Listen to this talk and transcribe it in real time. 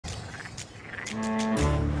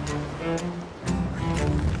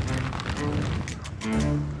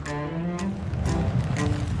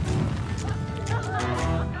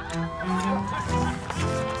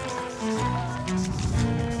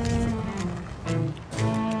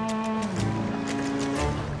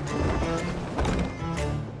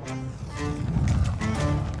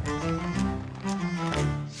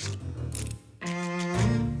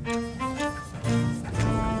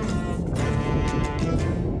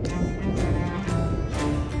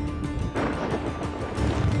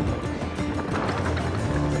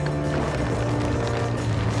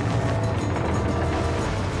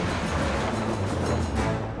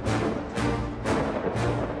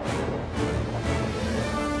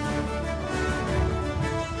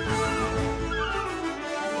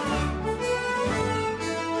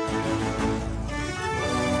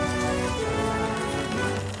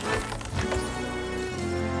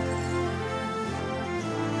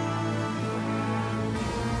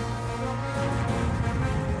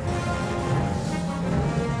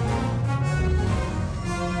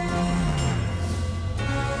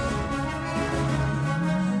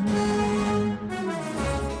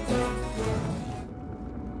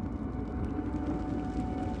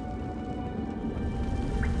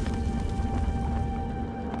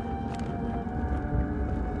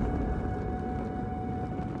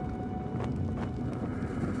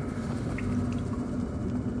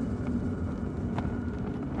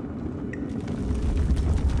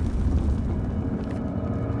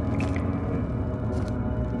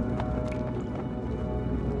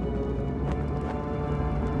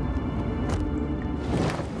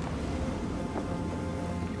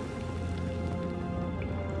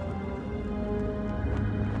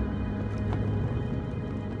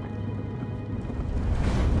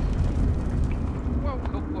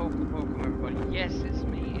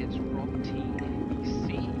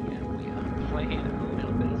play a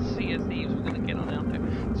little bit of Sea of Thieves. We're going to get on out there.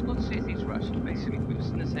 It's called Sea of Thieves Rush. Basically, put us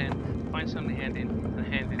in his hand, find something to hand in, and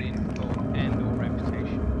hand it in for and or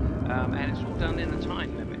reputation. And it's all done in a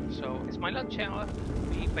time limit. So it's my lunch hour.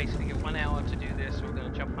 We basically get 1 hour to do this. We're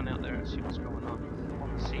going to jump on out there and see what's going on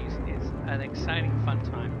the seas. It's an exciting, fun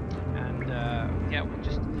time. And yeah, we're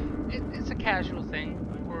just, it's a casual thing.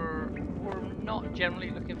 We're not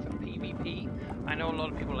generally looking for PvP. I know a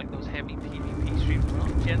lot of people like those heavy PvP streams. We're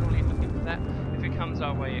not generally looking for that. If it comes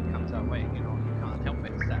our way, it comes our way. You know, you can't help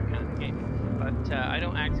it. It's that kind of game. But I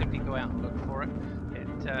don't actively go out and look for it.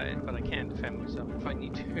 But I can defend myself if I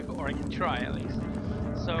need to, or I can try at least.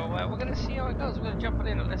 So we're going to see how it goes. We're going to jump on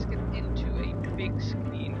in. Let's get into a big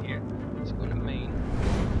screen here. Let's go to main.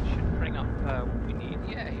 Should bring up what we need.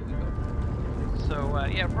 Yeah, here we go. So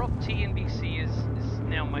yeah, Rob T in BC is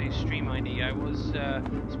now my stream ID. I was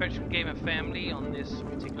Spectrum Gamer Family on this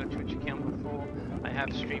particular Twitch account before. I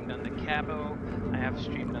have streamed under Cabo. I have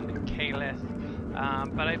streamed under Kaleth.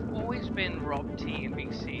 But I've always been Rob T in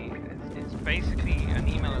BC. It's basically an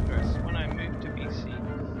email address. When I moved to BC,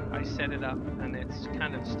 I set it up and it's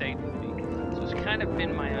kind of stayed with me. So it's kind of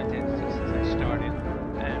been my identity since I started.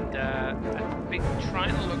 And I've been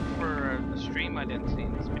trying to look for a stream identity,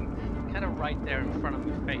 and it's been kind of right there in front of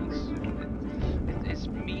my face. It's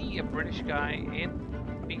me, a British guy in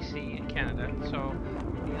BC in Canada. So,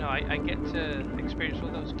 you know, I get to experience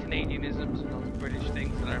all those Canadianisms and those British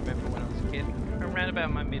things that I remember when I was a kid. Around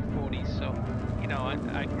about my mid-40s, so, you know,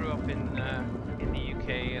 I grew up in the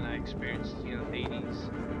UK, and I experienced, you know, the 80s,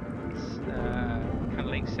 kind of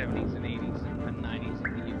late 70s and 80s and 90s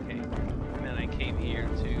in the UK. And then I came here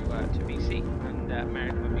to BC and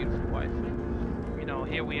married my beautiful wife. And, you know,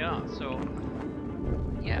 here we are. So,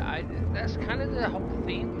 yeah, that's kind of the whole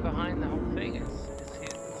theme behind the whole thing.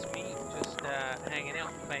 It's me just hanging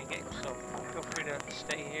out and playing games. So feel free to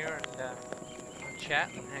stay here and chat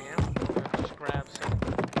and hang out. Just grab some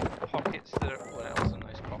pockets that are, what else are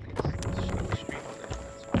nice pockets? Let's show the stream on there.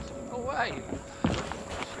 That's awesome. Oh, why?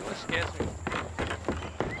 She always scares me.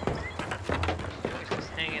 She's always just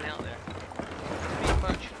hanging out there. Let's be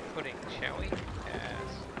merchant pudding, shall we? Yes.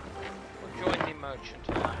 We'll join the merchant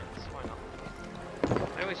alliance. Why not?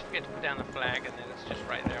 I always forget to put down the flag, and then it's just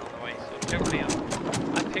right there on the way. So generally, I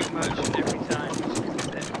pick merchant every time.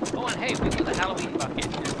 Oh, and hey, we've got the Halloween bucket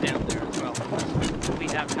just down there as well. We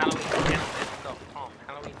have HalloweenCountdown.com.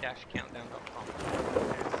 Halloween-countdown.com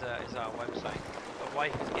is our website. The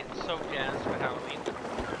wife is getting so jazzed for Halloween, and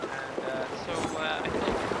so I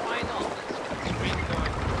thought, why not? Let's get the screen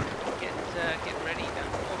going. Get ready. And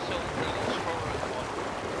also, the little stroller as well.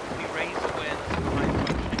 We raise awareness of high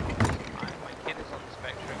functioning. My kid is on the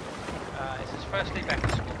spectrum. It's his first day back to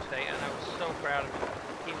school today, and I was so proud of him.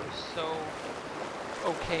 He was so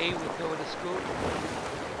okay with going to school.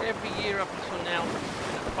 Every year up until now, he's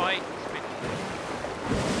been a fight, he's been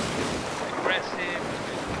aggressive, he's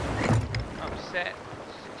been upset.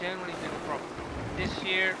 It's generally been a problem. This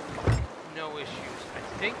year, no issues. I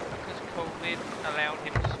think because COVID allowed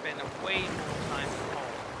him to spend way more time at home.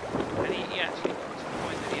 And he actually got to the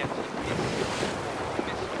point that he actually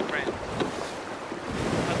missed friends,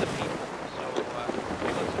 other people. So he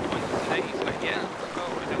got to the point that today he's like, yeah, let's go.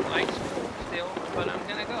 I don't like school still, but I'm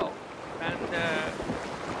going to go. And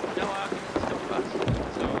no arguments, no fuss.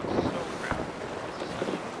 So I'm so proud. Such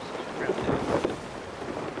a proud day. Here we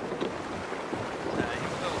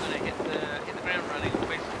go. We're going to hit the ground running.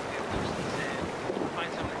 Basically, get loose in the sand,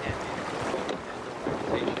 find something handy,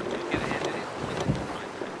 and get it handed in within the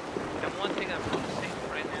time. And one thing I'm noticing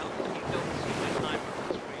right now is you don't see my timer on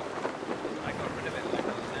the screen. I got rid of it like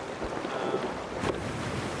a lemon.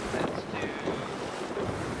 Let's do.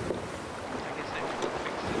 I guess I should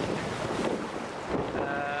fix it.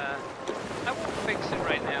 I won't fix it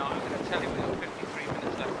right now. I'm going to tell you we got 53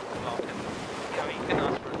 minutes left on the clock, and you know you can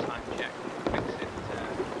ask for a time check. Fix it.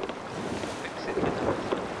 Fix it another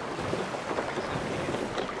time. Fix it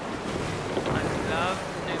immediately. I love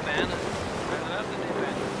the new banners. I love the new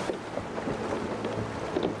banners.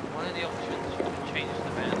 One of the options you can change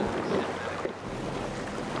the banner to cinematic.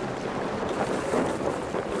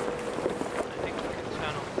 I think we can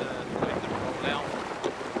turn off the rollout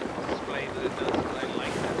display that it does, but I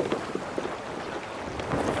like that.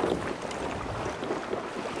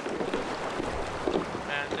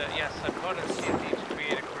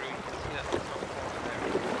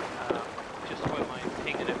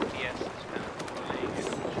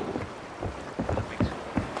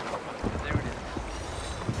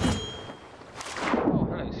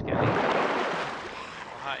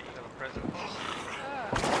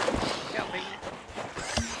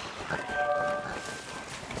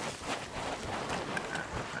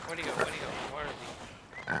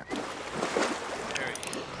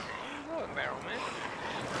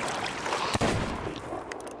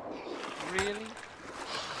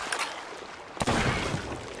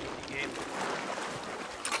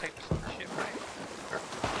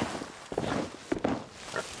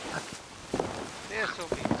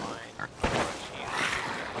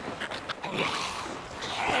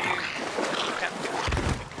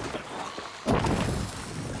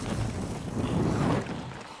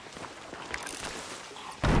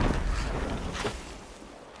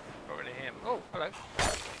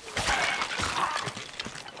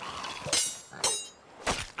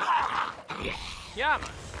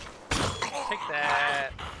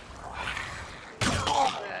 that.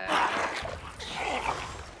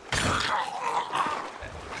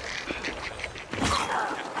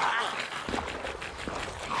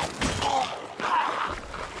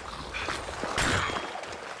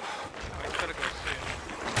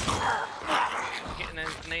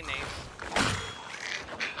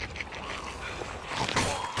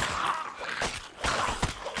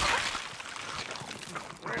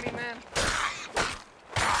 Really, man?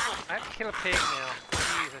 I have to kill a pig now.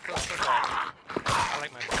 Jeez, I feel so bad. I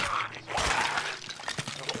like my pig. I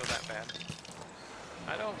don't feel that bad. I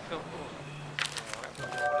don't feel... Oh, I've got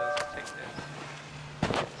orders. I'll take this.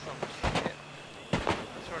 Some shit. I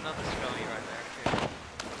saw another scully right there, too.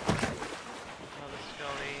 Another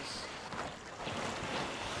scully.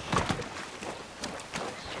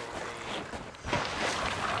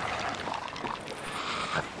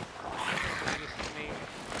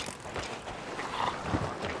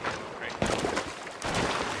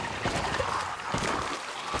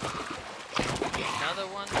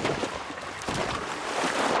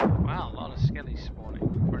 Wow, a lot of skellies spawning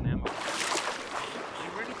for an ammo. You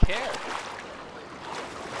really care.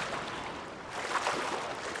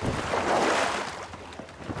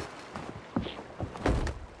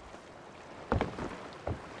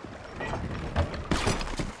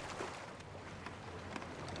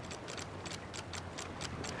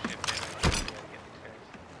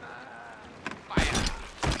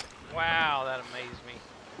 Wow, that amazed me.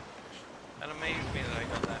 That amazed me that I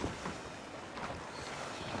got that.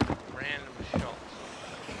 Random shots.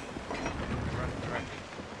 Run directly.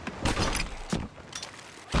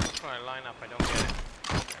 That's when I line up, I don't get it.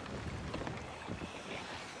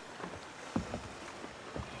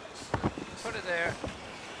 Put it there.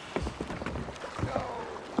 Go!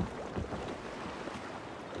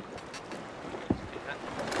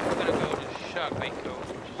 I'm gonna go to Shark Bait Cove,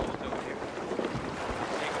 which is just over here.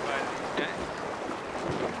 Say goodbye to these guys.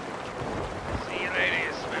 See you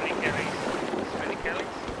later, smelly kellies. Smelly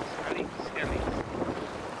kellies? Smelly skellies.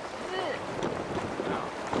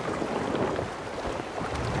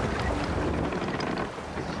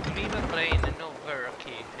 Leave a brain and no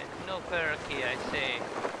verity. No verity, I say.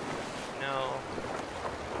 No.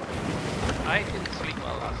 I didn't sleep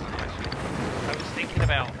well last night, actually. I was thinking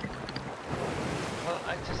about... Well,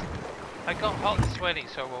 I got hot and sweaty,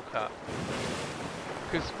 so I woke up.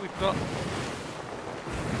 Because we've got...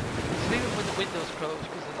 Sleeping with the windows closed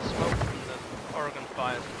because of the smoke from the Oregon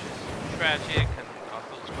fires, which is tragic, and our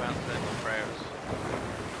thoughts go out to them in prayers.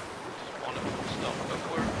 We just want it to stop. But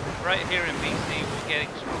we're right here in BC, we're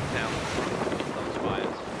getting smoked out from those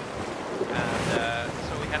fires. And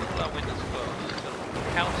so we had all our windows closed. So the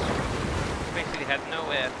house basically had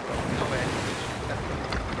no air conditioning.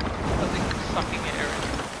 Nothing sucking air in.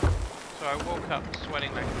 So I woke up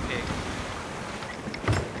sweating like a pig.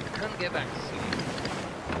 Couldn't get back to sleep.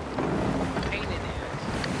 Pain in the ears.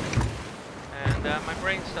 And my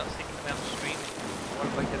brain starts thinking about streaming. What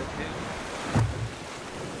am I going to do?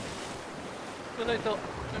 But I thought,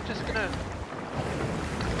 I'm just gonna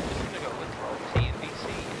go with royalty in BC.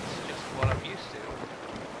 It's just what I'm used to.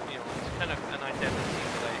 You know, it's kind of an identity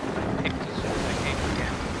that I picked as soon as I came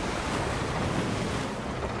again.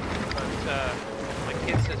 But my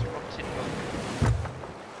kid says Rock Tin Book.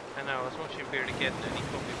 And I was watching Beard again and he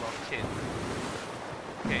called me Rock Tin.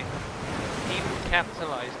 Okay. He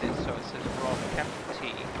capitalized it so it says Rock, capital T,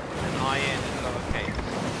 and I-N in lowercase.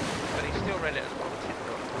 But he still read it as Rock Tin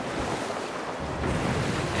Book.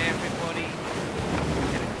 Everybody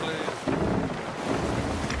get a clue.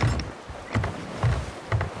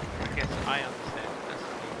 I guess I understand. That's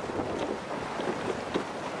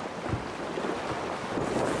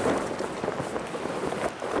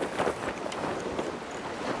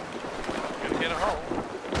gonna get a hole.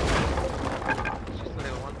 It's just a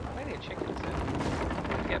little one. Maybe a chicken instead.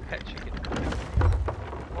 Get a pet chicken.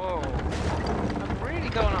 Whoa. I'm really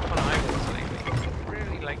going off on islands lately.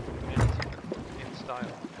 Really like the community in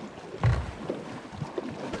style.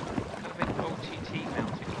 OTT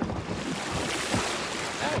mounting.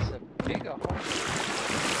 That is a bigger hole.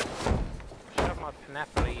 Shove my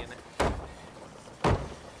panoply in it.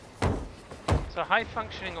 So high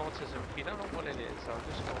functioning autism, if you don't know what it is, I'll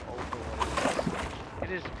just go over what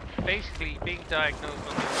it is. It is basically being diagnosed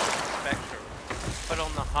on the autism spectrum, but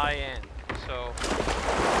on the high end. So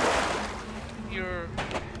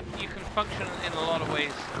you can function in a lot of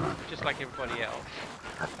ways just like everybody else.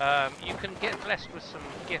 You can get blessed with some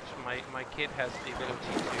gifts. My kid has the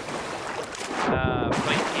ability to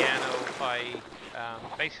play piano by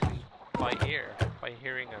basically by ear, by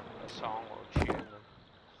hearing a song or tune,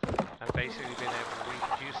 and basically being able to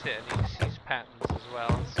reproduce it, and he sees patterns as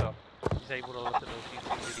well. So he's able to look at those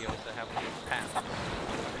YouTube videos that have patents,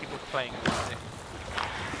 people playing music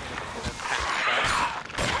in a patent style.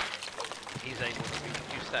 He's able to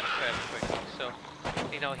reproduce that fairly quickly. So,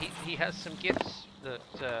 you know, he has some gifts that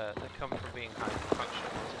come from being highly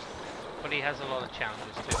functional autistic, but he has a lot of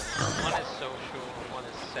challenges too. One is social, and one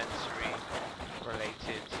is sensory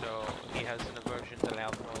related. So he has an aversion to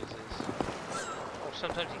loud noises, or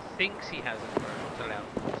sometimes he thinks he has an aversion to loud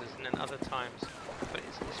noises, and then other times, but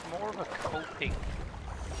it's more of a coping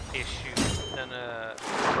issue than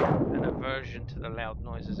an aversion to the loud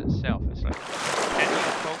noises itself. It's like, can you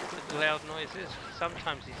cope with the loud noises?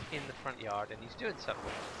 Sometimes he's in the front yard and he's doing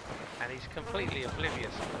something, and he's completely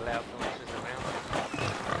oblivious to the loud noises around him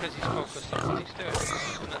because he's focused on what he's doing.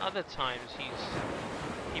 And other times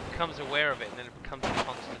he becomes aware of it, and then it becomes a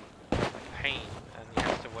constant pain, and he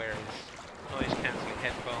has to wear his noise-cancelling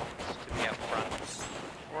headphones to be out front.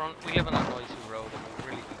 We live on a noisy road, and we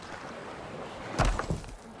really need to.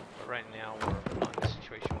 But right now, we're not in a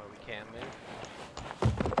situation where we can move.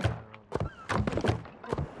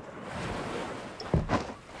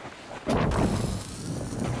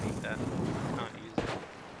 Need that. Can't use it.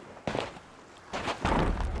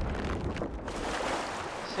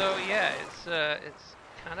 So yeah, it's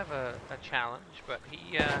kind of a challenge, but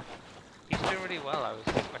he's doing really well.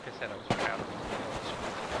 Like I said, I was proud of him.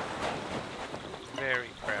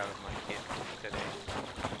 Very proud of my kid today.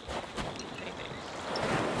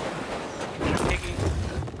 Piggy.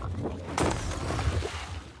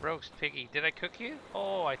 Roast piggy. Did I cook you?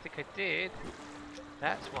 Oh, I think I did.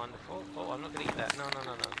 That's wonderful. Oh, I'm not going to eat that. No. I don't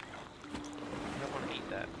want to eat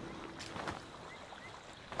that.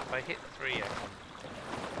 If I hit 3, I can...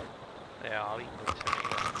 Yeah, I'll eat the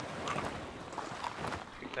tomato.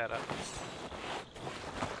 Pick that up.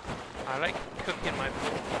 I like cooking my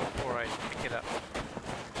food before I pick it up.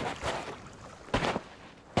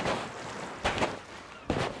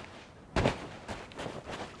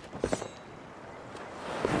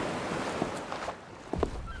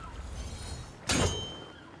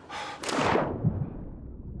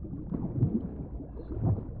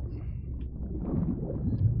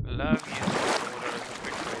 Love using water as a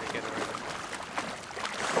quick way to get around.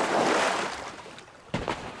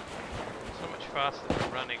 So much faster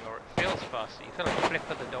than running, or it feels faster. You feel like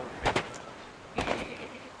Flipper the dolphin.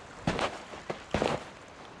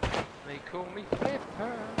 They call me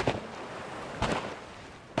Flipper.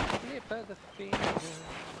 Flipper the finger.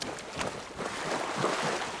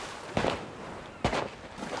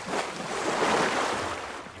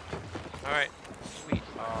 Alright, we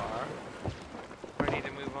are ready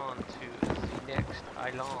to move on to the next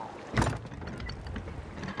island.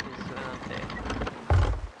 Islande.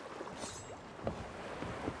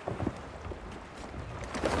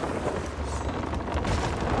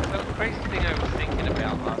 Well, the crazy thing I was thinking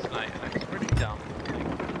about last night, and it's really dumb. Like,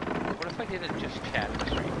 what if I did a just chatting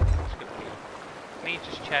stream? It's gonna be me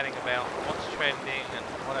just chatting about what's trending and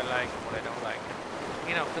what I like and what I don't like. And,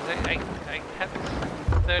 you know, because I had this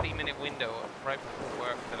 30-minute window right before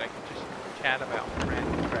work that I could just chat about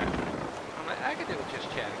random crap. I'm like, I could do a just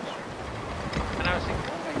chatting stream. And I was thinking,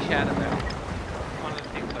 what would I chat about? One of the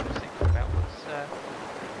things I was thinking about was the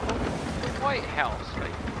White House.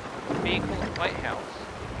 Like, being called the White House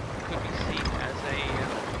could be seen as a,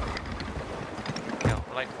 you know,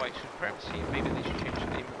 like white supremacy. Maybe they should change the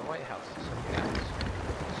name of the White House to something else.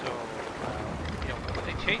 So, you know, what would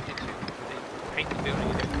they change it to? Would they paint the building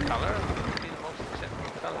a different color? Or would it be the most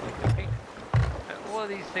acceptable color they could paint it? And all of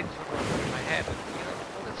these things were going through my head. And, you know,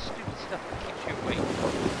 all that stupid stuff that keeps you awake.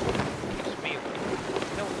 Keeps me awake.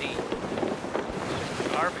 You don't need. It's just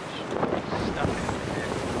garbage. Stuff in my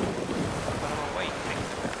head. But I'm awake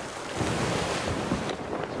thinking about it.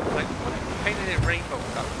 So, like, what if we painted it rainbow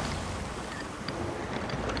colors?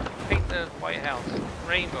 Paint the White House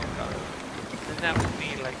rainbow colors. Then that would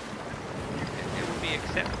be like, it would be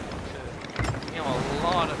acceptable to, you know, a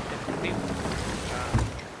lot of different people.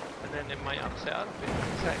 And then it might upset other people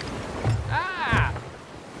and say, ah!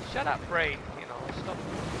 Shut up, brain! You know, stop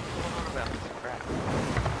going on about this crap.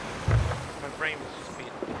 My brain was just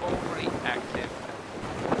being overly active and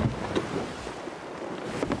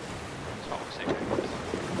toxic, I guess.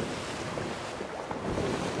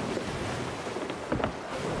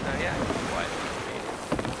 Now, yeah, quiet.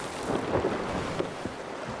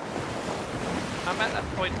 I'm at that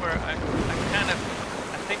point where I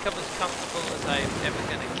think I'm as comfortable as I'm ever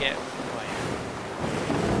going to get with who I am.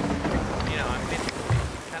 You know, I've been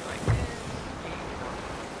kind of like, you know.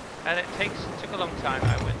 And it took a long time.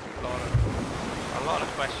 I went through a lot of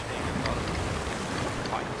questioning and a lot of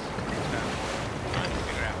fights in terms of trying to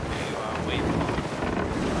figure out who you are, where you're from,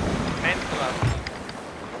 mental upkeep,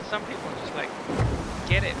 some people just like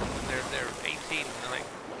get it when they're 18 and they're like,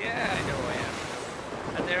 yeah, I know I am.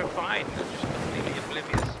 And they're fine. They're just completely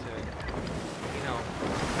oblivious to, you know,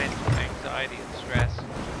 mental anxiety and stress.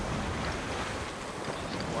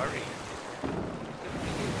 Just worry.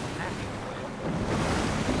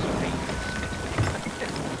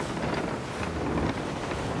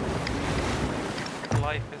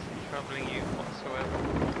 Life isn't troubling you whatsoever.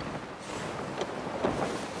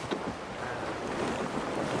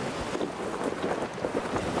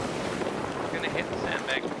 I'm gonna hit the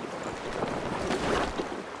sandbag.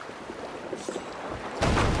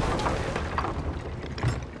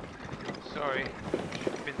 Sorry,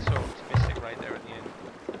 I've been so optimistic right there at the end.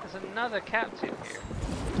 There's another captain here.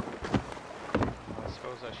 I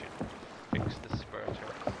suppose I should fix the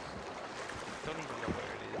spurter. Don't even know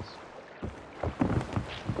where it is.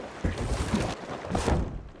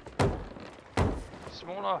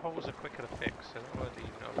 Smaller holes are quicker to fix. I don't know whether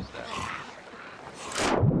you've noticed that.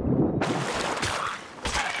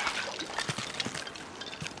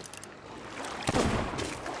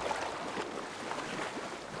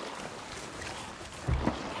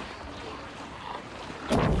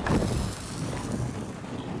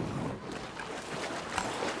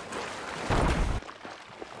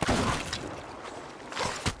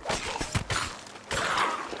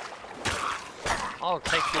 I'll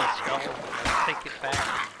take your skull and take it back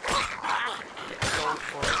and get gold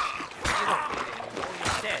for it. You don't need it anymore,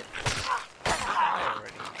 you're dead. You die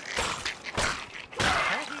already.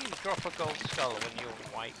 How do you drop a gold skull when you're a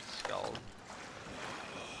white skull?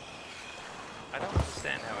 I don't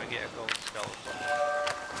understand how I get a gold skull from it.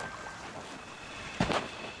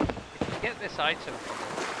 If you get this item from it,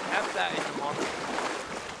 have that in the model.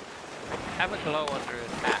 Have a glow under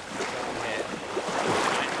his hat and gold hair.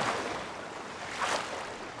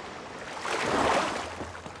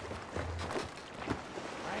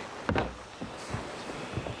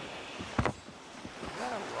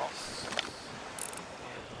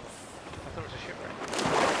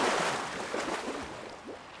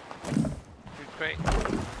 Great.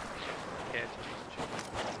 Okay,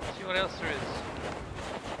 let's see what else there is.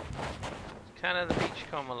 Kind of the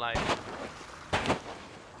beachcomber life.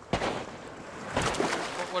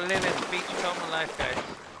 What we're living, beachcomber life, guys.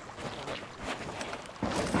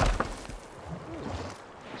 Ooh,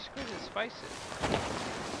 exquisite spices.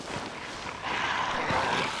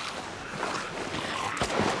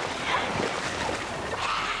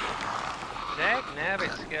 Dag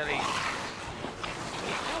nabbit, Skelly.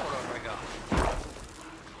 Oh, what have I got?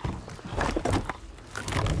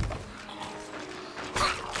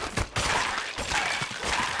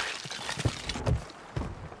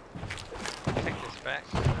 Back.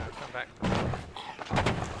 Come back.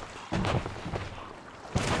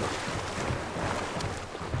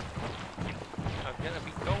 I'm gonna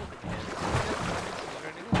be gold again. This is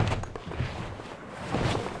really good.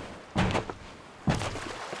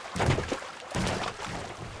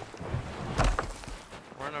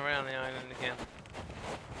 Run around the island again.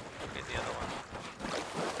 Get the other one.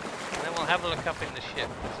 And then we'll have a look up in the ship,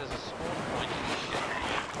 because there's a small point in the ship.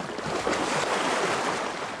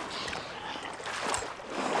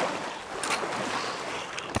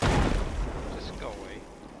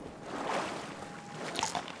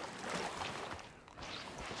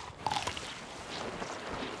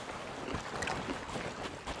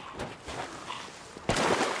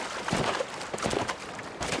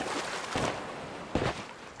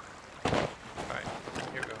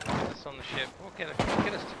 On the ship. We'll get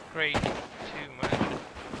us to grade 2 merchant.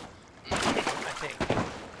 I think.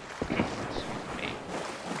 Excuse me.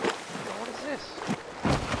 Oh, what is this?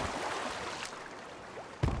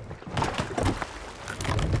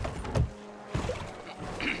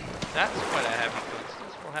 That's quite a heavy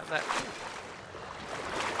coincidence. We'll have that too.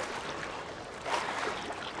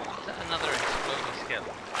 Is that another exploding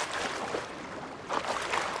skeleton?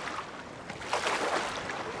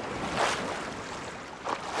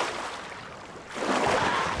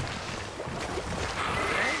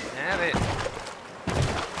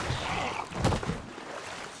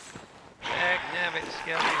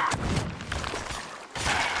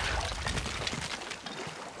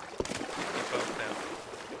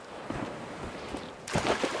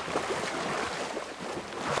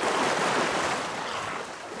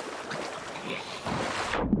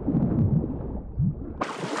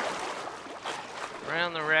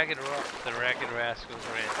 Around the ragged rock, the ragged rascals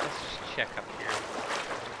ran. Let's just check up here.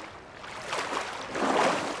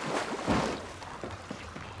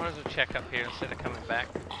 Might as well check up here instead of coming back.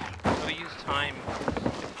 Gotta use time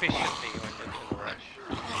efficiently when there's a rush.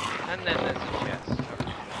 And then there's a chest. So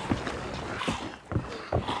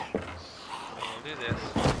we'll do this.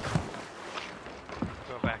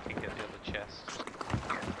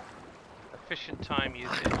 time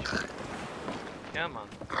usage. Come on.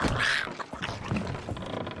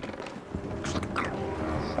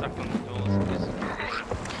 Stuck on the doors of this.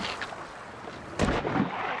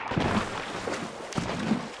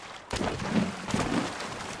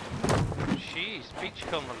 Jeez,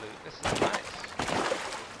 beachcomber loot. This is nice.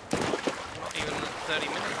 Not even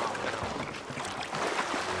 30-minute mark now.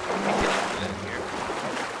 Picking up a loot here.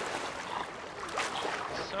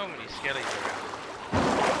 So many skellies around.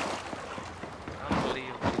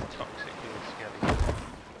 Unbelievably toxic little skellies.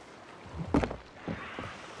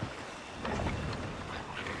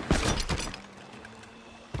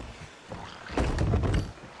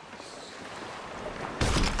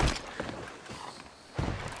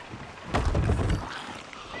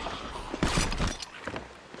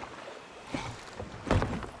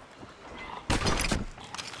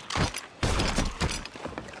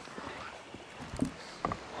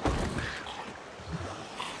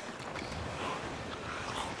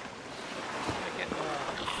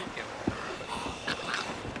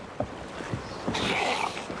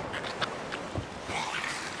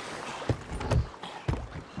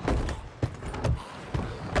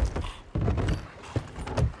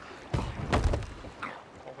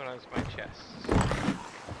 My chests.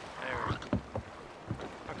 There we go.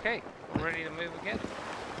 Okay, I'm ready to move again.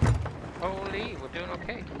 Holy, we're doing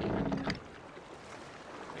okay.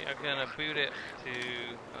 We are gonna boot it to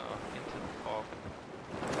into the fog.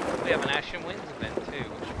 We have an Ashen Winds event too,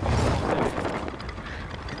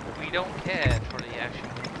 which we don't care for the Ashen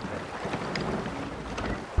Winds event.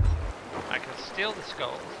 I can steal the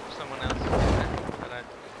skulls of someone else's event, but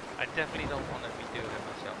I definitely don't want to be doing it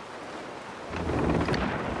myself.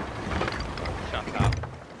 Shut up.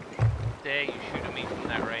 Dare you shoot at me from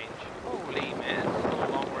that range. Holy man, so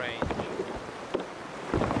long range.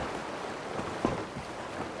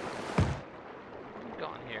 What have we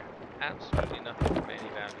got in here? Absolutely nothing of any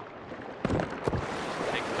value. Just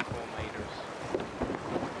take the 4 meters.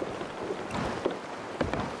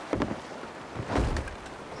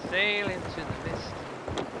 Sail into the mist.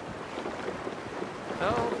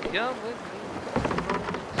 Oh, come with me.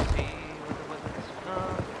 See what the weather's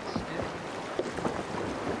from.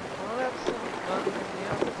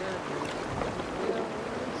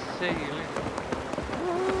 Sailing.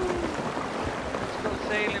 Woo! Let's go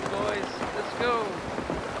sailing, boys. Let's go.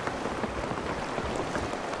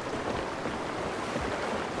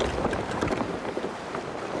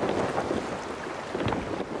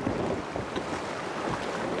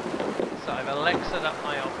 So I've Alexa'd up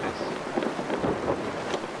my office.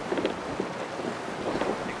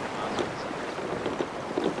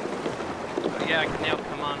 But yeah, I can now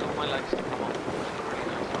command all my legs to come off, which is really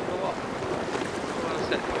nice. I'll go off. Hold on a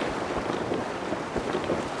sec.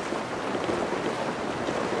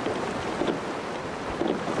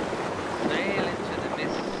 Sail into the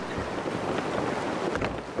mist.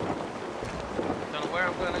 Don't know where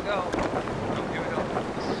I'm going to go. Oh, here we go.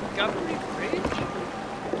 Discovery Bridge?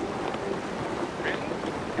 Really?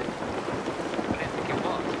 I didn't think it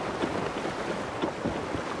was.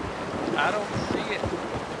 I don't see it.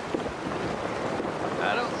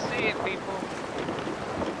 I don't see it, people.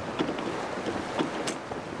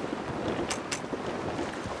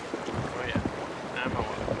 Oh yeah, I'm on.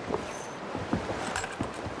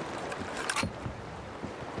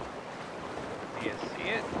 Do you see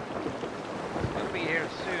it? It'll be here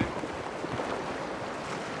soon.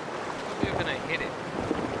 We're gonna hit it.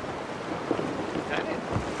 Is that it?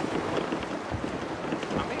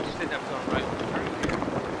 I'm interested in going right through here.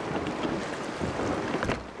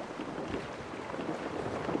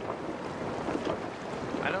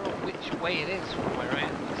 I don't know which way it is from where I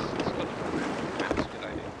am. Let's go to the map. Map's a good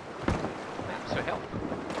idea. Maps are helpful.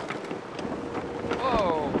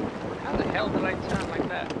 Whoa! How the hell did I turn like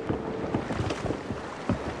that?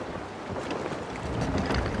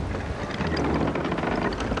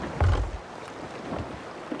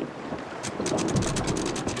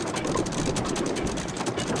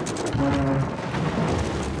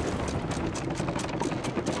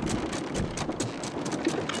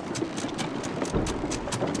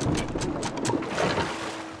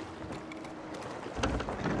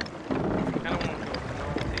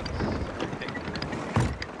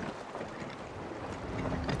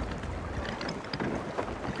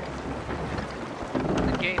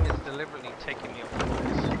 Deliberately taking me off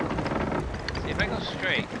course. See, if I go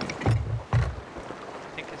straight, I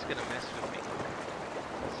think it's gonna mess with me.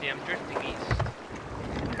 See, I'm drifting east.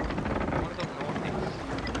 I want to go northeast.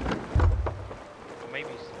 Or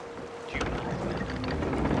maybe due north.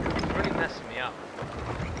 It's really messing me up.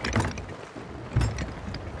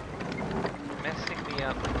 Messing me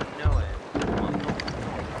up no end.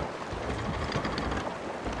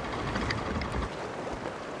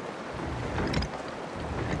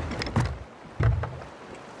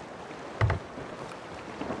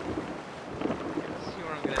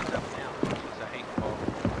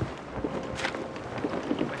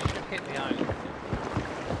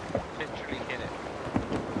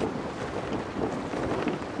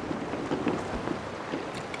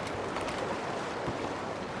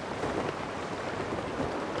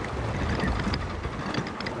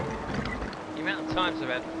 times I've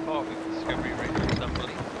had fog with Discovery Ridge, it's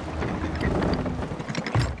unbelievable.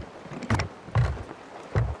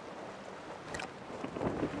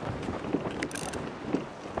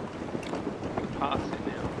 Past it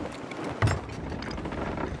now.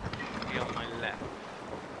 Should be on my left.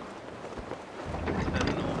 Turn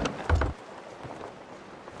north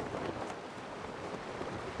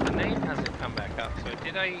now. The name hasn't come back up, so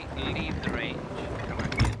did I leave the range and come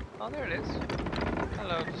back in? Oh, there it is.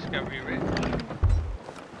 Hello, Discovery Ridge.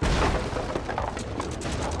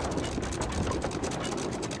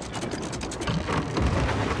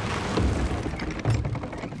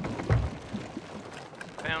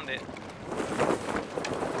 Found it.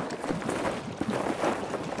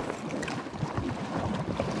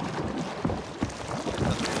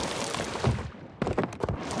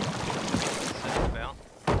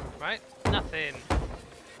 Right? Nothing.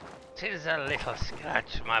 'Tis a little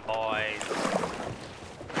scratch, my boys.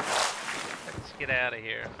 Let's get out of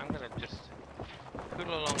here. I'm gonna just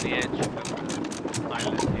poodle along the edge of the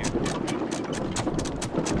island here.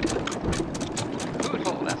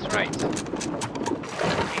 Poodle, that's right.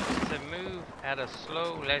 Needs to move at a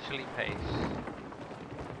slow, leisurely pace.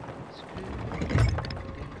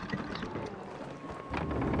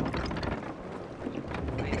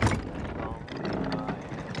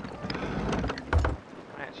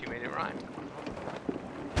 I actually made it rhyme.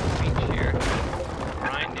 Beach here.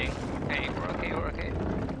 Grinding. Okay, we're okay.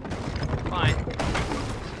 Fine.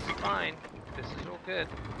 This is fine. This is all good.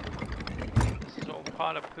 This is all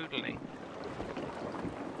part of poodling.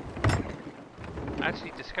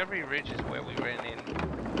 Actually, Discovery Ridge is where we ran in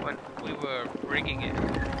when we were rigging it,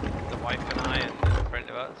 the wife and I and a friend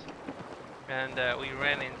of ours. And we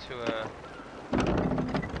ran into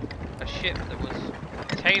a ship that was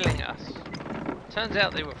tailing us. Turns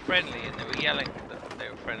out they were friendly and they were yelling that they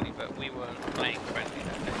were friendly, but we weren't playing friendly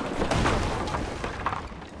that day.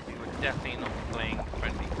 We were definitely not playing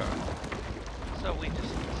friendly cards. So we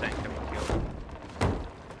just sank them and killed them.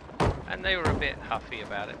 And they were a bit huffy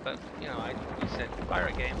about it, but you know, we said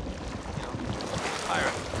pirate game, you know,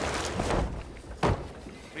 pirate.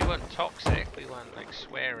 We weren't toxic, we weren't like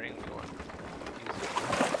swearing, we weren't using,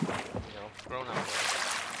 you know, grown up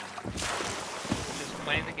words. Just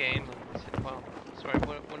playing the game, and we said, well, sorry,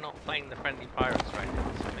 we're not playing the friendly pirates right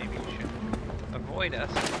now, so maybe you should avoid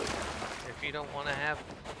us if you don't want to have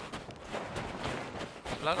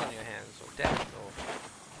blood on your hands, or death, or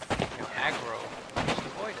you know, aggro. Just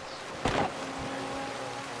avoid us.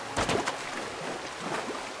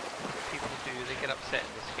 People do, they get upset in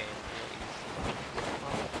this game.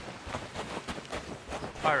 Well, it's a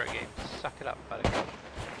pirate game, suck it up, buddy.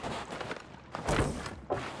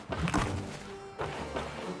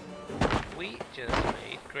 We just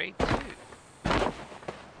made grade 2.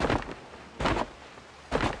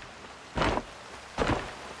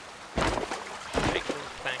 Shake those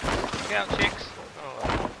planks. Look out, chicks!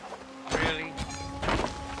 Oh, really?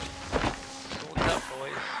 Swords up,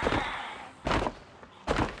 boys.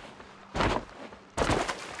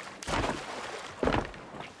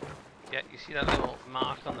 Yeah, you see that little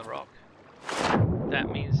mark on the rock? That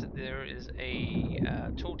means that there is a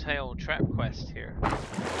tall tale trap quest here.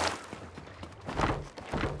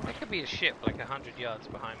 It could be a ship like 100 yards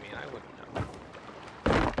behind me and I wouldn't know.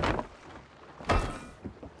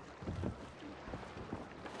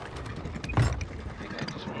 I think I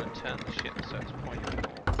just want to turn the ship so it's pointing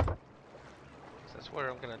north. So that's where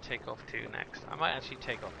I'm going to take off to next. I might actually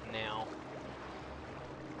take off now.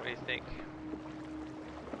 What do you think?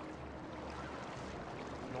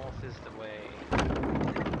 North is the way.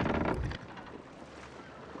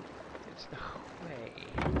 It's the way.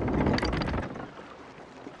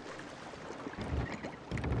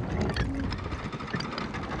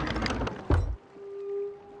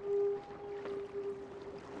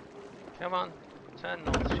 Come on, turn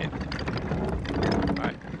north, ship.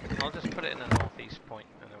 Alright, I'll just put it in the northeast point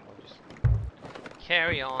and then we'll just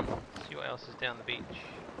carry on, see what else is down the beach.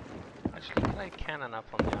 Actually, can I cannon up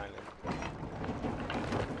on the island?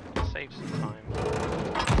 Save some time.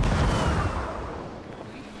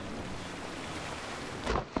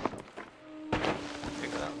 I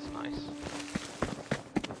think that was nice.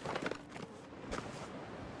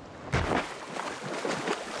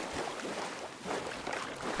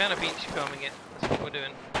 What kind of beach combing it? That's what we're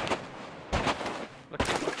doing.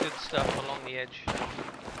 Looking for good stuff along the edge.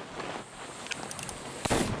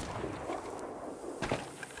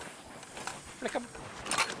 Flick 'em.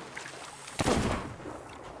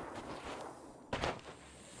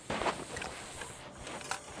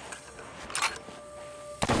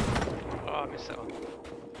 Oh, I missed that one.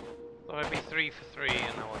 Thought I'd be 3 for 3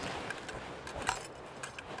 and I wasn't.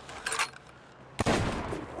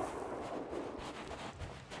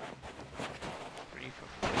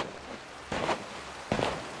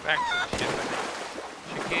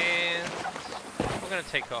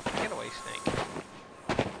 gonna take off. Get away, snake.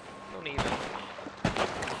 Don't even.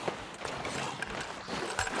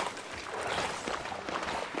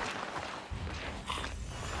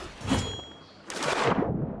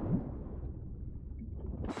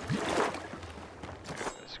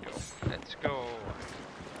 Let's go. Let's go.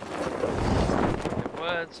 The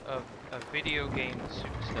words of a video game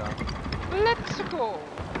superstar. Let's go.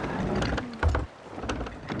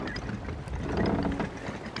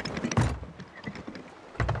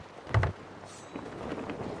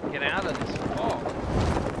 Get out of this fog.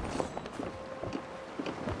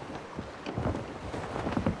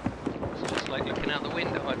 It's just like looking out the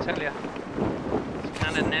window, I tell you. It's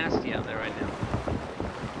kind of nasty out there right now.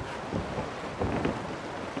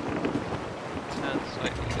 Turn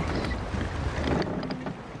slightly loose.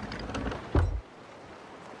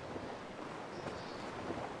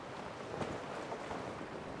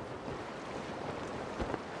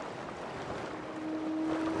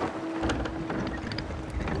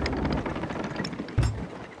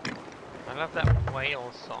 I love that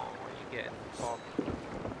whale song when you get in the fog.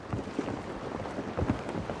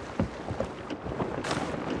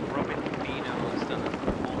 Robin Bino has done an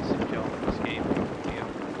awesome job in this game.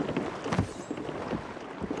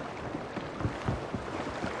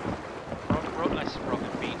 Robin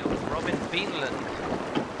Bino. Robin Beanland.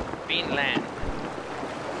 Beanland.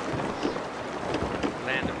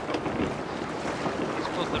 Land of coffee beans. He's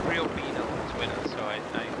called the real Bino on Twitter, so I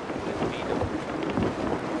call him Bino.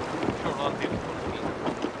 A lot of people call it Beano.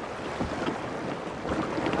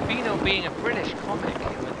 Beano being a British comic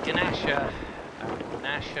with Ganasha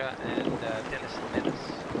and Dennis the Menace.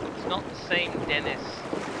 It's not the same Dennis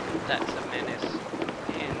that's a menace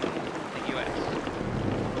in the US.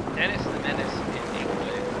 Dennis the Menace in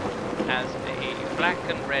England has a black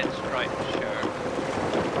and red striped shirt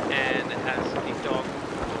and has a dog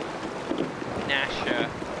called Nasha,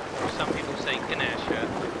 or some people say Ganasha,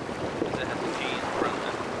 because it has a G in front.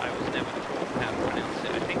 Never taught how to pronounce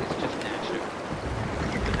it. I think it's just Nasha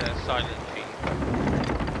with a silent G.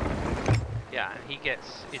 Yeah, and he gets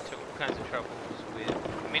into all kinds of troubles with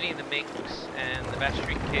Minnie the Minx and the Bash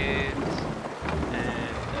Street Kids,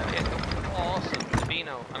 and it's awesome. The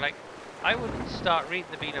Beano. I would start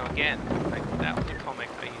reading the Beano again. Like that was a comic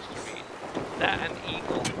I used to read. That and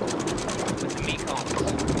Eagle with the Mekons.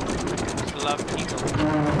 I just loved Eagle.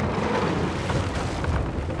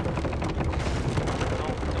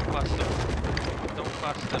 Don't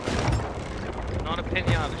bust them. Not a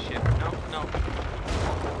pinata ship. No, no.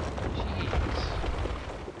 Jeez.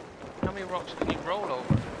 How many rocks can you roll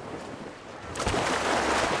over?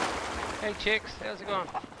 Hey chicks, how's it going?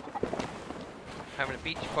 Having a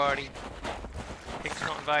beach party. Pigs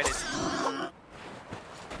not invited.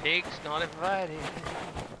 Pigs not invited.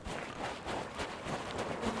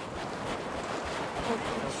 No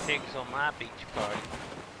pigs on my beach party.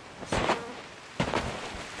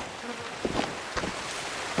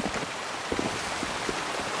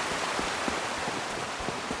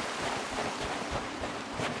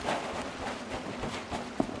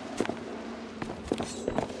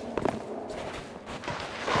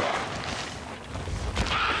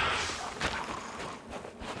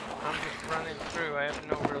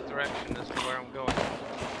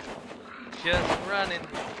 Just running.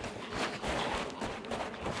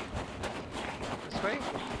 This way?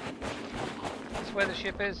 This where the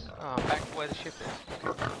ship is? Oh, back where the ship is.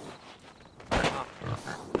 Oh.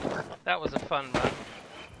 That was a fun run.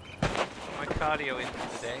 Got my cardio in for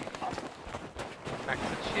the day. Back to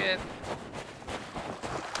the ship.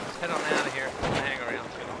 Let's head on out of here. Don't hang around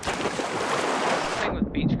too long. That's the thing with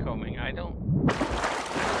beachcombing. I don't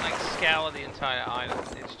like scour the entire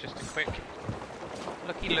island. It's just a quick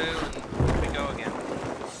looky-loo and we go again.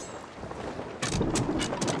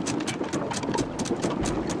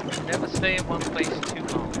 Never stay in one place too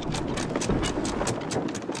long.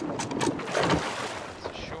 It's a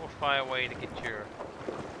surefire way to get your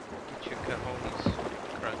cojones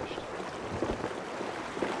crunched.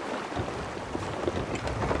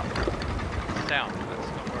 South, that's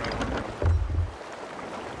not where I want to go.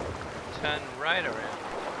 Turn right around.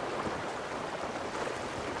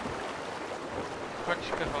 Crunch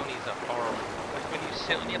cojones are horrible. Like when you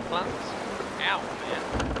sit on your plants. Ow, man.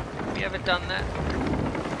 Have you ever done that?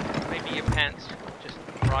 Maybe your pants just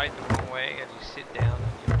ride the wrong way and you sit down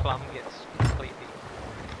and your plum gets completely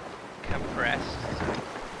compressed.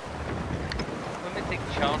 Women think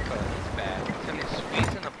childbirth is bad until you're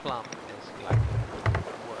squeezing a plum is like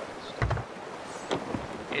the worst.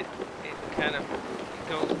 It kind of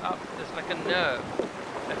goes up. There's like a nerve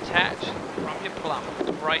attached from your plum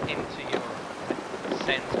right into your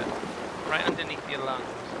center, right underneath your lungs.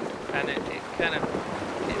 and it kind of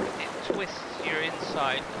it twists your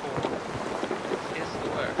inside core. It's the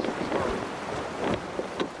worst. It's horrible.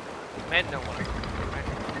 Men don't want to go through it, right?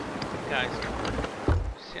 Guys,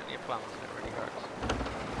 sit on your plums and it really hurts.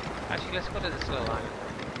 Actually, let's go to this little island.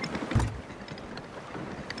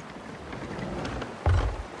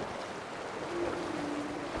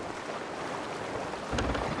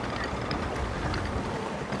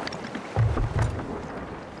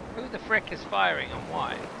 Who the frick is firing and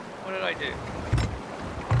why? What did I do?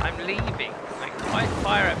 I'm leaving. Like, why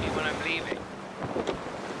fire at me when I'm leaving?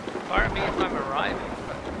 Fire at me if I'm arriving,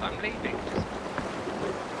 but I'm leaving. Just...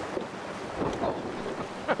 Oh.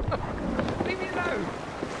 Leave me alone.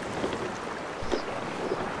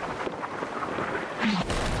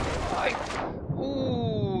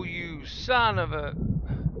 Ooh, you son of a...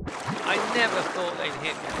 I never thought they'd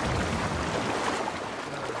hit me.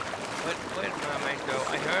 Where'd mermaid go?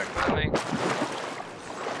 I heard mermaid.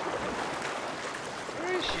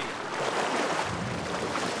 Where is she?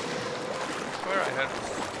 I swear I heard her.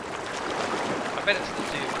 I bet it's the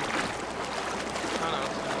dude. Oh no,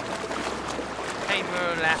 it's not. Hey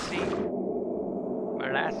Merlassie.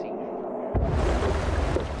 Merlassie.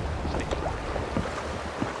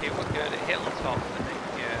 Okay, we're good. It hit on top, I think,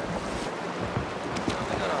 yeah. Oh,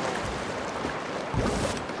 we got a hole.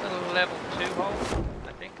 It's a little level 2 hole, I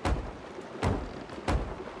think.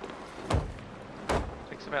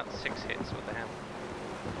 Takes about 6 hits with the hammer.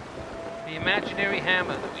 The imaginary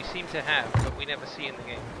hammer that we seem to have, but we never see in the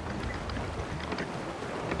game.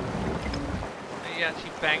 Are you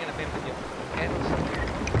actually banging them in with your head or something?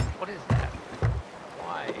 What is that?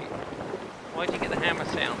 Why? Why do you get the hammer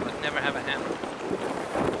sound but never have a hammer?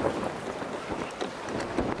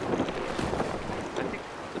 I think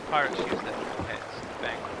the pirates use their heads to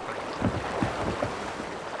bang on things.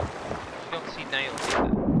 You don't see nails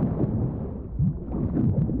either.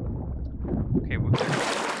 Okay, we're good.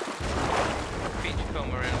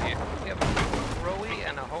 Beachcomber around here. We have a rowie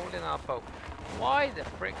and a hole in our boat. Why the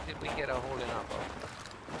frick did we get a hole in our boat?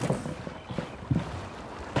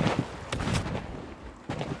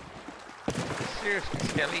 Seriously,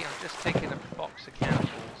 Skelly, I'm just taking a box of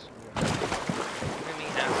cannibals. Really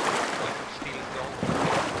has the point of stealing gold.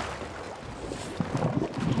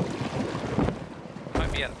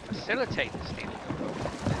 Might be able to facilitate the stealing of gold.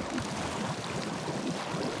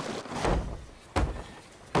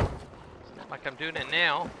 It's not like I'm doing it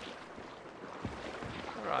now.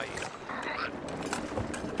 Where are you?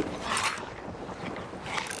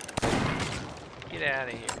 Get out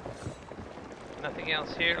of here. Nothing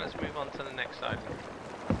else here, let's move on to the next side.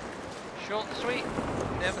 Short and sweet,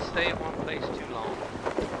 never stay at one place too long.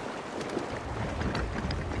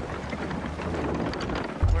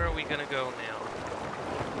 Where are we gonna go now?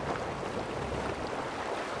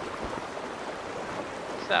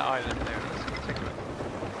 What's that island there? Let's go take a look.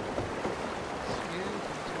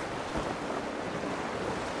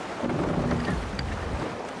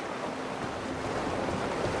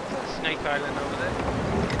 Is that Snake Island over there?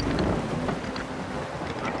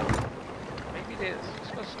 It is.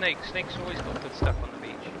 Let's go snake. Snake's always got good stuff on the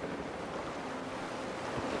beach.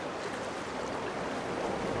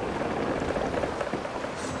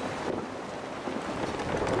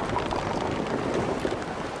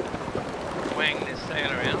 Wang this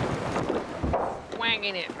sail around.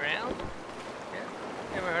 Wanging it around.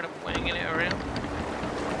 Yeah. Ever heard of wanging it around?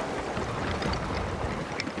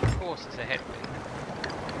 Of course it's a headwind.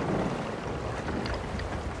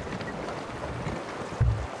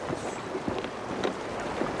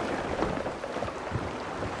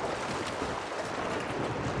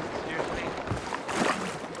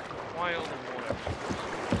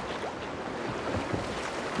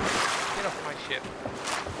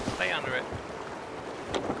 Stay under it.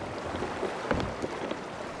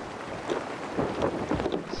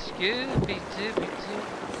 Scooby-Dooby-Doo.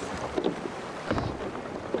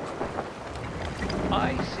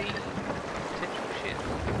 I see potential ship.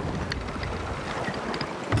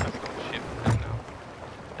 That's not a ship, no.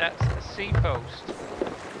 That's a sea post.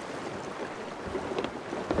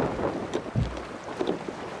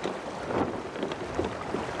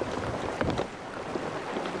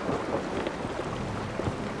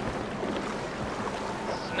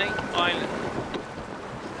 Island.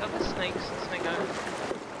 Are there snakes in Snake Island?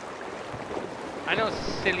 I know it's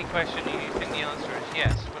a silly question and you think the answer is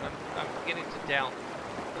yes, but I'm beginning to doubt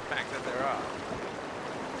the fact that there are.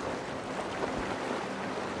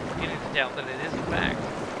 I'm beginning to doubt that it is a fact.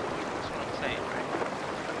 That's what I'm saying, right?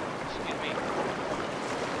 Excuse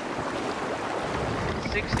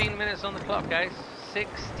me. 16 minutes on the clock, guys.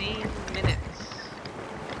 16 minutes.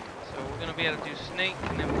 So we're going to be able to do snake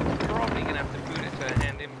and then we're probably going to have to boot it to a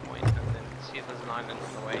hand-in point. see if there's an island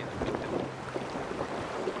on the way that we can...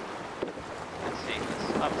 Let's see, let's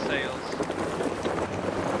up sails.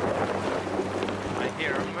 I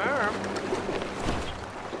hear a merm.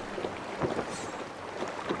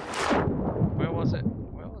 Where was it?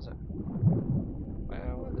 Where was it?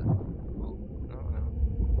 Where was it? Oh, no, no.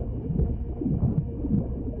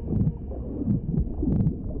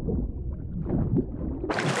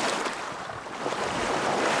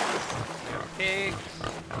 There are pigs.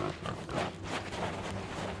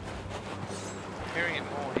 Hearing it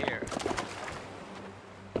more here.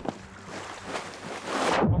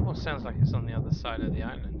 Almost sounds like it's on the other side of the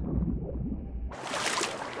island.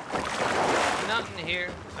 Nothing here.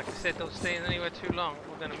 Like I said, don't stay anywhere too long.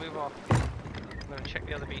 We're going to move off. I'm going to check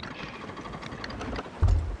the other beach. It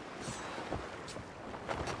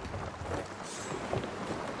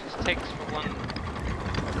just takes for one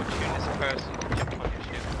opportunist person to jump on your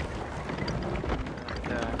ship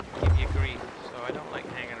and give you grief. So I don't like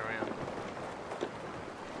hanging around.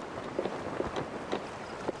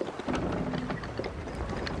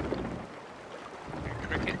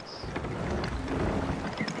 Crickets.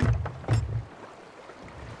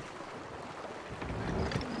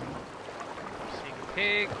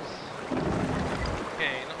 Pigs.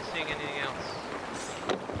 Okay, not seeing anything else.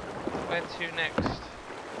 Where to next?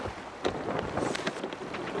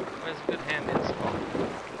 Where's a good hand-in spot?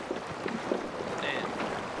 And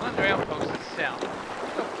Plunder Outpost is south.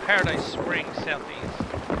 We've got Paradise Springs southeast.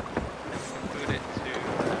 And we'll move it to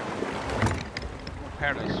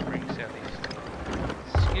Paradise Springs southeast.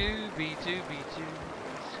 Scooby-Dooby-Doo.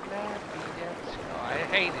 Scrappy-Doo. Oh, I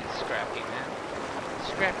hated Scrappy, man.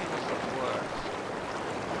 Scrappy was the worst.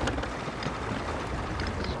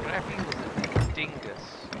 Scrappy was a dingus.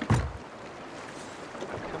 A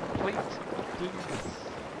complete dingus.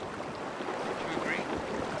 Would you agree?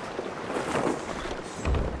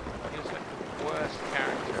 He was like the worst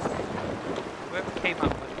character. Whoever came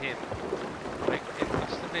up with him, like, it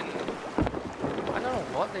must have been... I don't know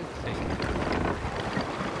what they were thinking.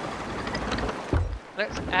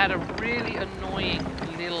 Let's add a really annoying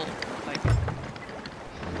little, like,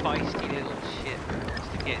 feisty little shit just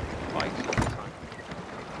to get fights all the time.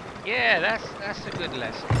 Yeah, that's a good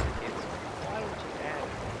lesson for kids. Why would you add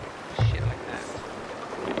shit like that?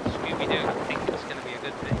 Scooby-Doo, I think it's going to be a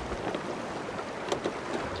good thing.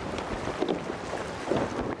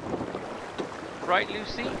 Right,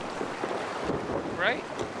 Lucy? Right?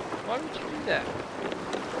 Why would you do that?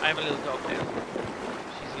 I have a little dog now.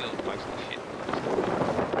 She's a little feisty shit.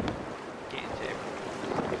 Get into everything.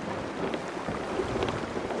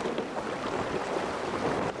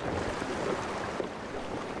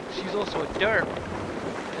 She's also a derp.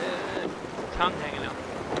 Tongue hanging out.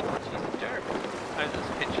 She's a derp. There's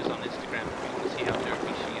pictures on Instagram if you want to see how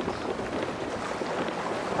derpy she is.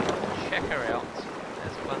 Check her out.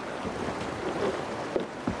 There's Plunder.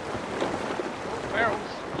 Oh, barrels.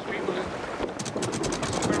 Stream blue.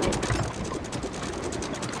 Squirrel.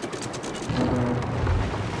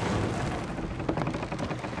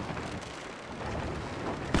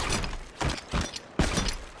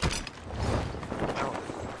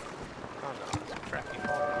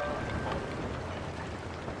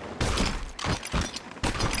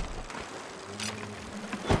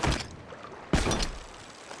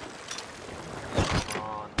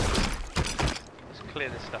 Clear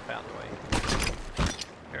this stuff out of the way.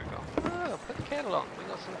 Here we go. Oh, put the kettle on. We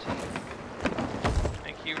got some tea.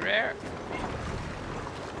 Thank you, Rare.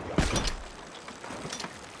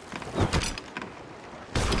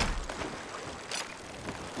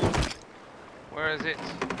 Where is it?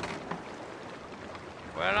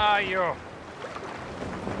 Where are you?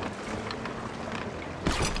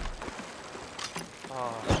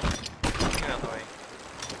 Oh, get out of the way.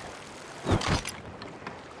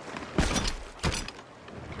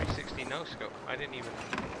 360 no scope. I didn't even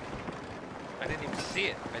see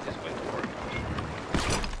it. I just went for it.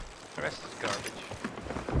 The rest is garbage.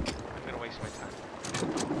 I'm gonna waste my time.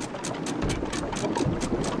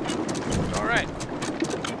 Alright.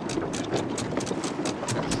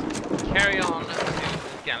 Let's carry on to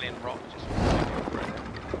Galleon Rock just a second further.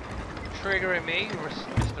 Triggering me,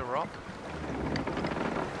 Mr. Rock.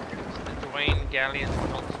 Mr. Dwayne Galleon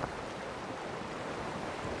Johnson.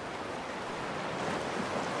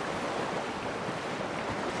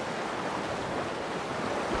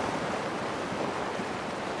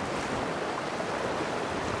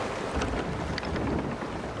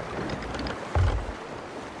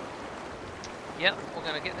 Yep, we're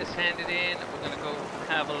going to get this handed in. We're going to go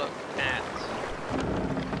have a look at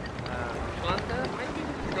Plunder. Maybe we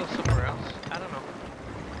can go somewhere else. I don't know.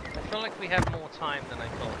 I feel like we have more time than I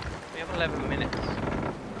thought. We have 11 minutes.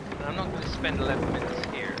 And I'm not going to spend 11 minutes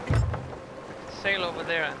here. I can sail over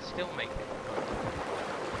there and still make it.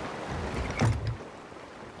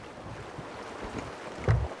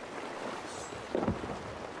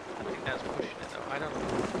 I think that's pushing it though. I don't know.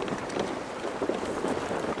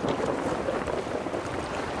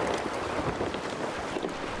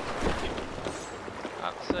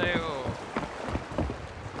 Up sail.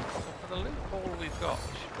 So for the loophole we've got,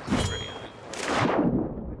 which isn't really a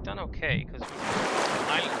loophole, we've done okay because we've got an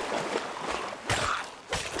island fault.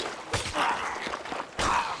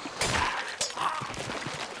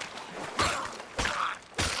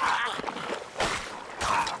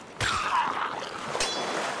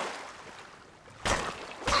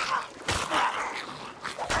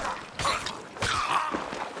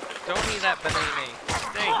 Don't eat that banana.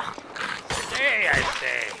 Stay. Stay, I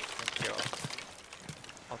say. That's yours.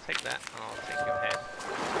 I'll take that and I'll take your head.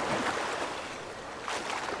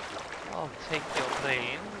 I'll take your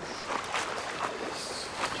brains.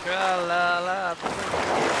 Tra-la-la boom,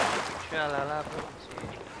 tra-la-la boom,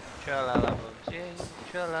 tra-la-la boom,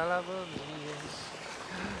 tra-la-la boom.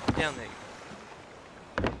 Down there you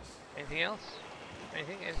go. Anything else?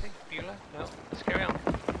 Anything? Anything? Beulah? No. Let's carry on.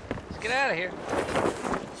 Let's get out of here.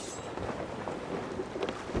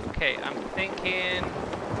 Okay, I'm thinking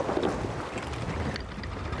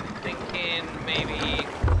maybe.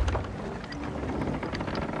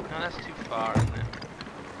 No, that's too far, isn't it?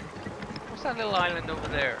 What's that little island over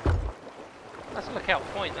there? That's Lookout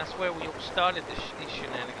Point. That's where we all started these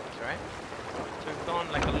shenanigans, right? So we've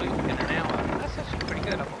gone like a loop in an hour. That's actually pretty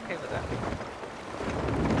good. I'm okay with that.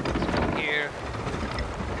 Let's go here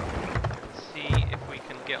and see if we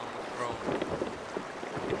can get on the throne.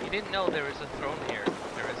 If you didn't know, there is a throne here.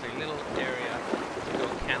 There is a little area to go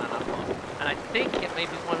cannon up on. And I think it may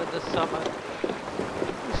be one of the summer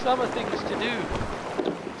things to do.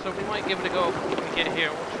 So we might give it a go when we get here.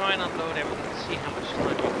 We'll try and unload everything and see how much time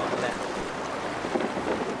we've got left.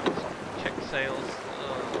 Check sails.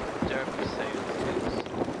 Oh, derby sails.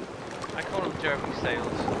 I call them derby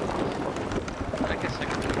sails. I guess I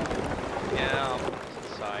can do it. Yeah, I'll put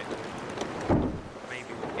this aside.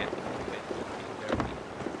 Maybe we'll get a little bit derby.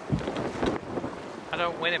 I don't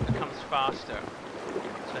know when it becomes faster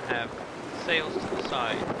to have sails to the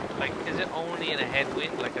side. Like, is it only in a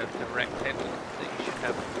headwind, like a direct headwind, that you should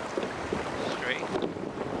have straight?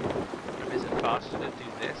 Or is it faster to do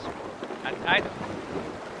this? I don't know.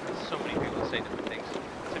 So many people say different things.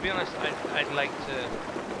 To be honest, I'd like to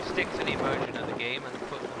stick to the immersion of the game and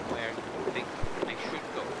put them where you think they should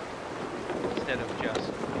go, instead of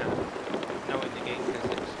just knowing the game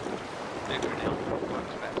physics. Bigger now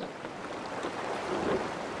works best.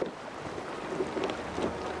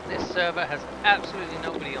 This server has absolutely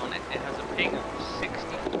nobody on it. It has a ping of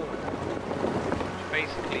 64, which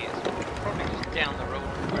basically is probably just down the road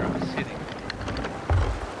from where I'm sitting.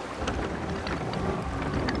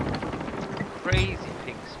 Crazy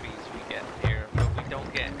ping speeds we get here, but we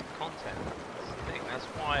don't get content. That's the thing. That's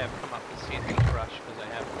why I've come up with Sea of Thieves Rush, because I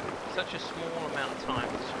have such a small amount of time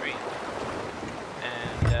to stream,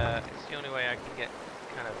 and it's the only way I can get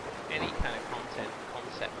kind of any kind of content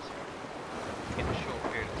concept in a short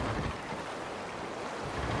period of time.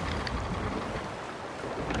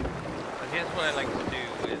 So here's what I like to do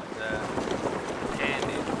with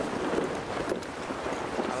handing.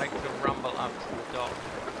 I like to rumble up to the dock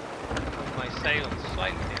with my sails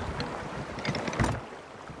slightly down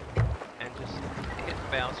and just hit the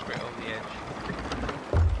bow straight over the edge.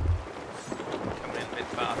 Coming in a bit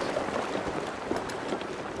faster.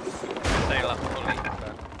 Sail up fully,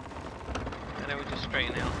 and then we just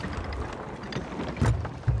straighten out.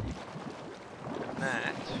 And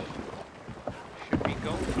that should be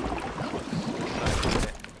golden.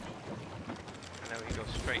 And then we go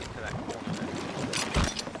straight into that corner there.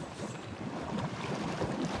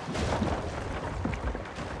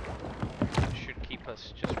 That should keep us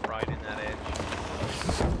just right in that edge.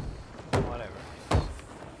 Whatever.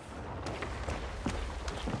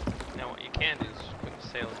 Now what you can do is just put the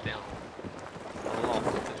sails down a lot,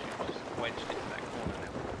 because you just wedged into that corner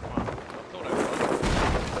now. Wow, I thought I was.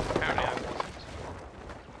 Apparently I wasn't.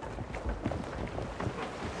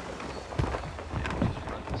 Yeah, we just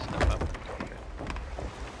run this stuff up. Okay.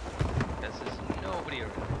 There's nobody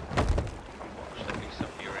around. Watch, there'll be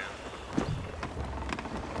somebody around.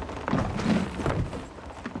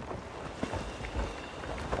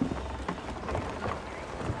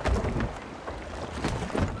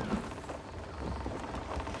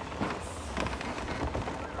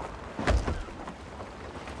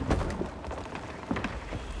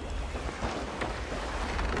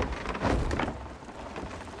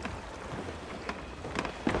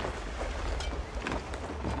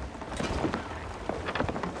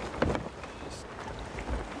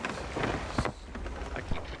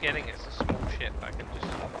 forgetting it's a small ship. I can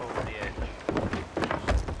just hop over the edge.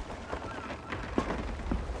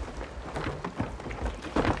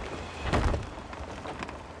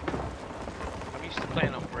 I'm used to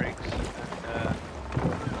playing on brigs, and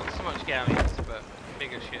not so much galleons, but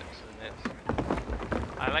bigger ships than this.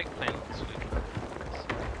 I like playing on the sloop. It's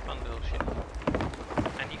a fun little ship.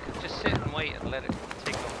 And you can just sit and wait and let it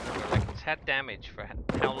take off. Like, it's had damage for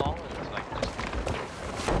how long? And it's like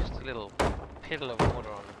just a little piddle of water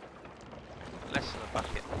on it. Less than a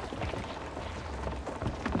bucket.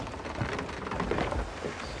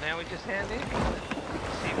 So now we just hand in.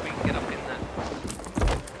 See if we can get up in that.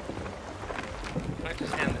 I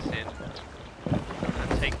just hand this in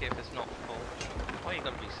and take it if it's not full. Why you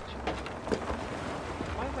gotta be such a...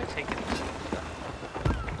 Why am I taking this stuff?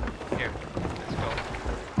 Here, let's go.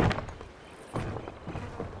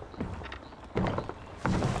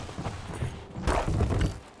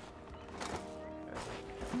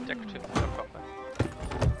 Decorative copper.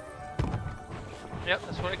 Yep,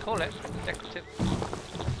 that's what I call it. Decorative.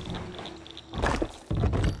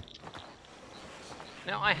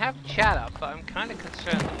 Now I have chat up, but I'm kind of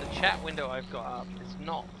concerned that the chat window I've got up is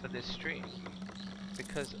not for this stream,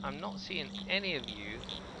 because I'm not seeing any of you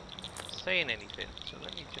saying anything. So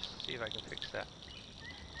let me just see if I can fix that.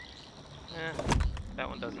 That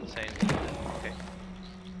one doesn't say anything. Okay.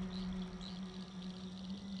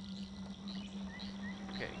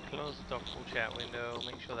 Okay, close the dockful chat window,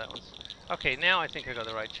 make sure that one's... Okay, now I think I got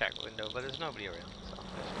the right chat window, but there's nobody around, so...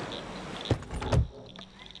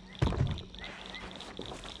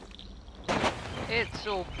 It's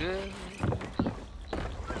all good.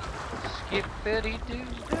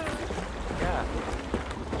 Skippity-doo-dah. Yeah.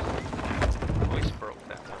 Voice broke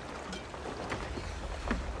that time.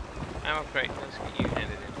 Ammo crate, let's get you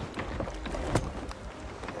handed in.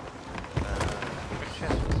 Quick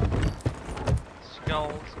chest with some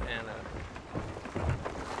skulls and a...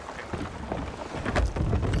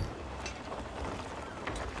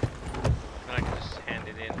 Then I can just hand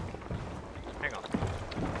it in. Hang on.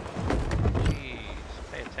 Jeez,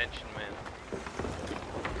 pay attention, man.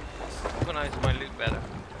 Organize my loot better.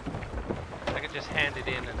 I could just hand it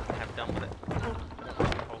in and have done with it. I don't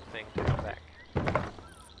want the whole thing to come back.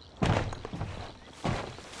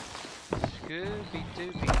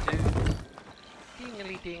 Scooby-Dooby-Doo.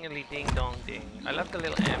 Dingly ding dong ding. I love the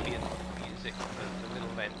little ambient music of the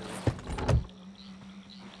little vendors.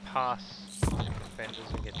 Pass different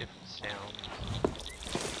vendors and get different sounds.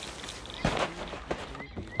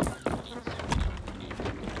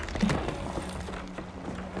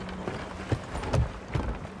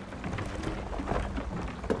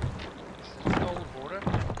 This is gold border.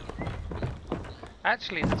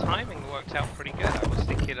 Actually, the timing worked out pretty good. I was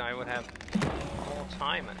thinking I would have more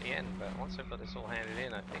time at the end, but once I've got this all handed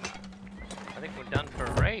in, I think we're done for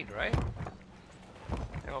a raid, right?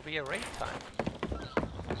 There will be a raid time.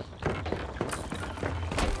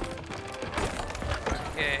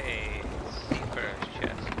 Okay, Seafarer's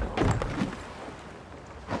chest.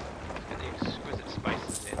 Let's get the exquisite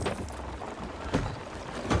spices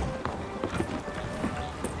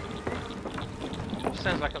in.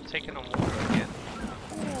 Sounds like I'm taking on water again.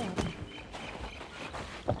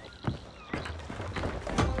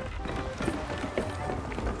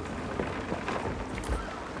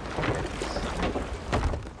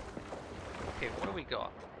 Okay, what do we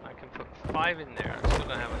got? I can put 5 in there. I still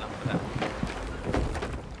don't have enough of that.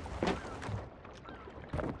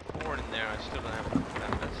 I can put 4 in there. I still don't have enough of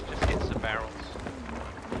that. Let's just hit some barrels.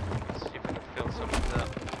 Let's see if we can fill some of these up.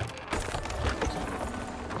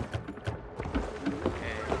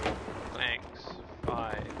 Okay, planks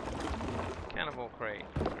 5. Cannibal crate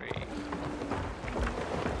 3.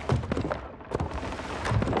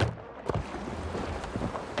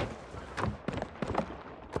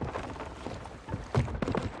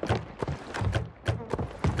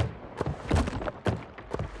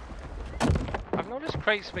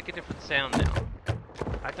 Crates make a different sound now.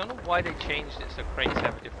 I don't know why they changed it so crates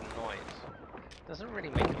have a different noise. Doesn't really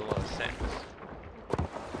make a lot of sense.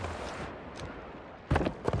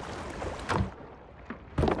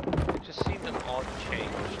 It just seemed an odd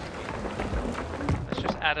change to me. Let's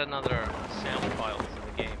just add another sound file to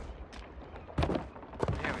the game.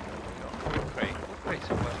 There we go. Wood crate. Wood crates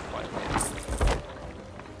are worth quite a bit.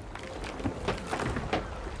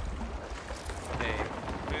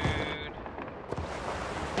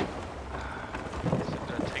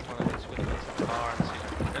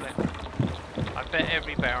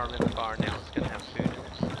 Every barrel in the bar now is going to have food in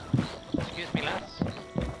it. Excuse me, lads.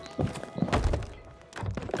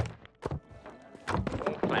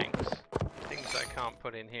 More planks. Things I can't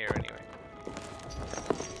put in here anyway.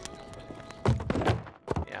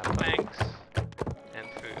 Yeah,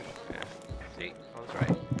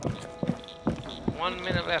 1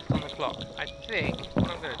 minute left on the clock. I think what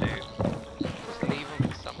I'm going to do is leave them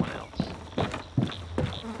for someone else.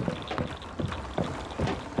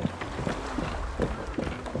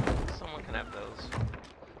 Someone can have those.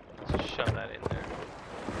 Let's just shove that in there.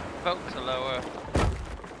 Boats are lower.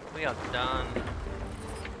 We are done.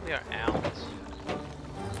 We are out.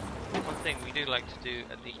 One thing we do like to do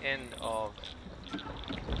at the end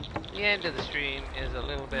of the stream is a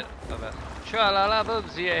little bit of a tra-la-la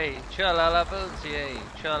boomsie, tra-la-la boomsie,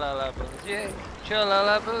 tra-la-la boomsie,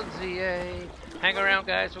 tra-la-la boomsie. Hang around,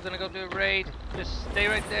 guys. We're gonna go do a raid. Just stay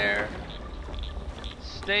right there.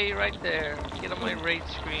 Stay right there. Get on my raid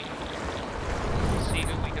screen. See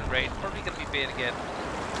who we can raid. Probably gonna be bait again.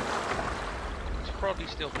 He's probably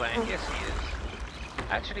still playing. Yes, he is.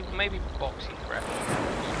 Actually, maybe Boxy Fresh. I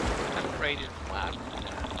haven't raided. Wow,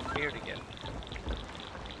 Beard again.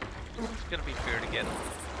 It's gonna be Beard again.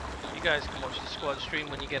 You guys can watch the squad stream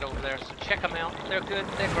when you get over there, so check them out. They're good,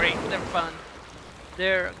 they're great, they're fun.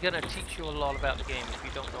 They're gonna teach you a lot about the game if you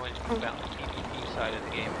don't know anything about the PvP side of the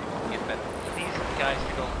game. Get better. These are the guys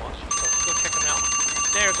to go and watch. So go check them out.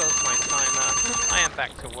 There goes my timer. I am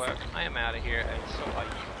back to work. I am out of here. It's so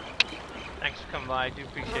hype. Thanks for coming by. I do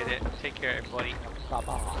appreciate it. Take care, everybody.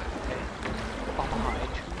 Bye-bye. Okay. Bye-bye.